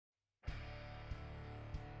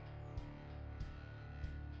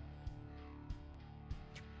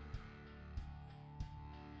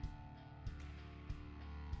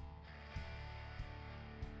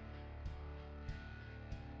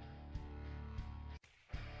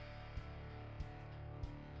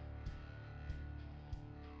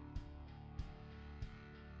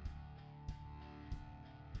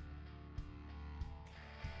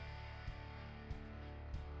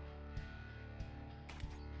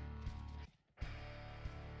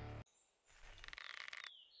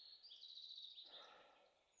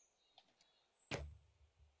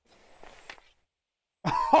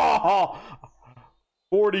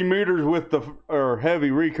40 meters with the heavy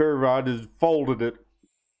recurve. I just folded it.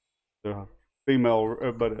 The female,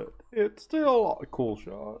 but it's still a cool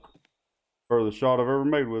shot. Or the shot I've ever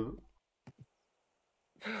made with it.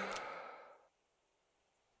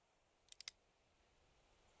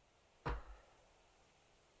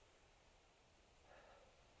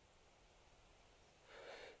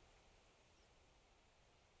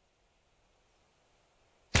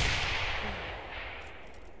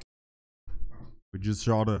 We just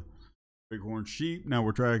shot a bighorn sheep. Now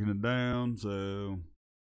we're tracking it down. So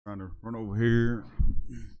trying to run over here.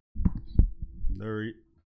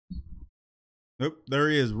 Nope, there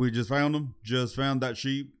he is. We just found him. Just found that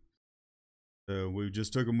sheep. So we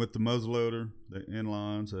just took him with the muzzleloader, the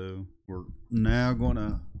inline. So we're now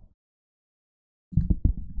gonna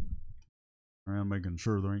around making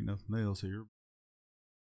sure there ain't nothing else here.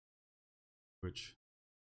 Which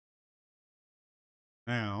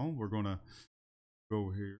now we're gonna go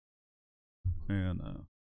over here and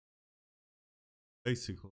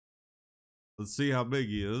basically let's see how big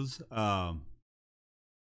he is.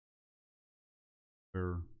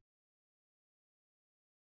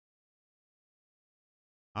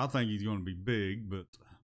 I think he's going to be big, but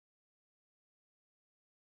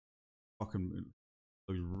fucking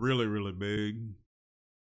looks really, really big.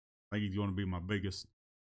 I think he's going to be my biggest.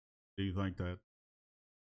 Do you think that?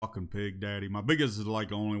 Fucking pig daddy. My biggest is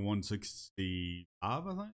like only 165, I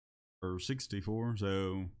think, or 64.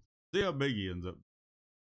 So see how big he ends up.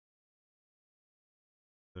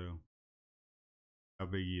 So how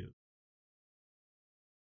big he is.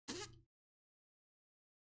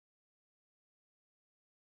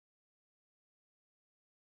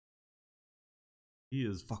 He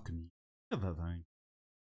is fucking. Look at that thing.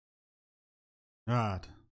 God,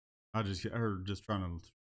 I just heard just trying to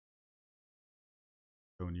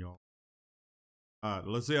showing y'all. All right,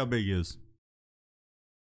 let's see how big he is.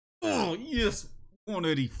 Oh yes,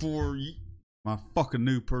 184. My fucking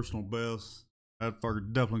new personal best. That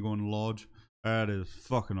fucker definitely going to lodge. That is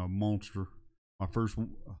fucking a monster. My first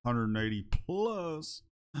 180 plus.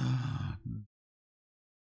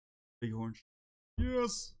 Bighorn.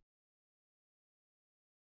 Yes.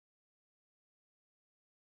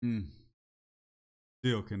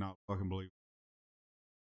 Still cannot fucking believe it.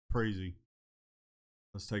 Crazy.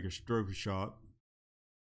 Let's take a trophy shot.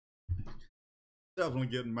 Definitely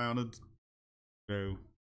getting mounted. So.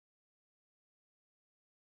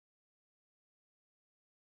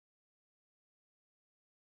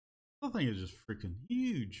 That thing is just freaking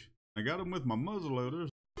huge. I got him with my muzzleloader.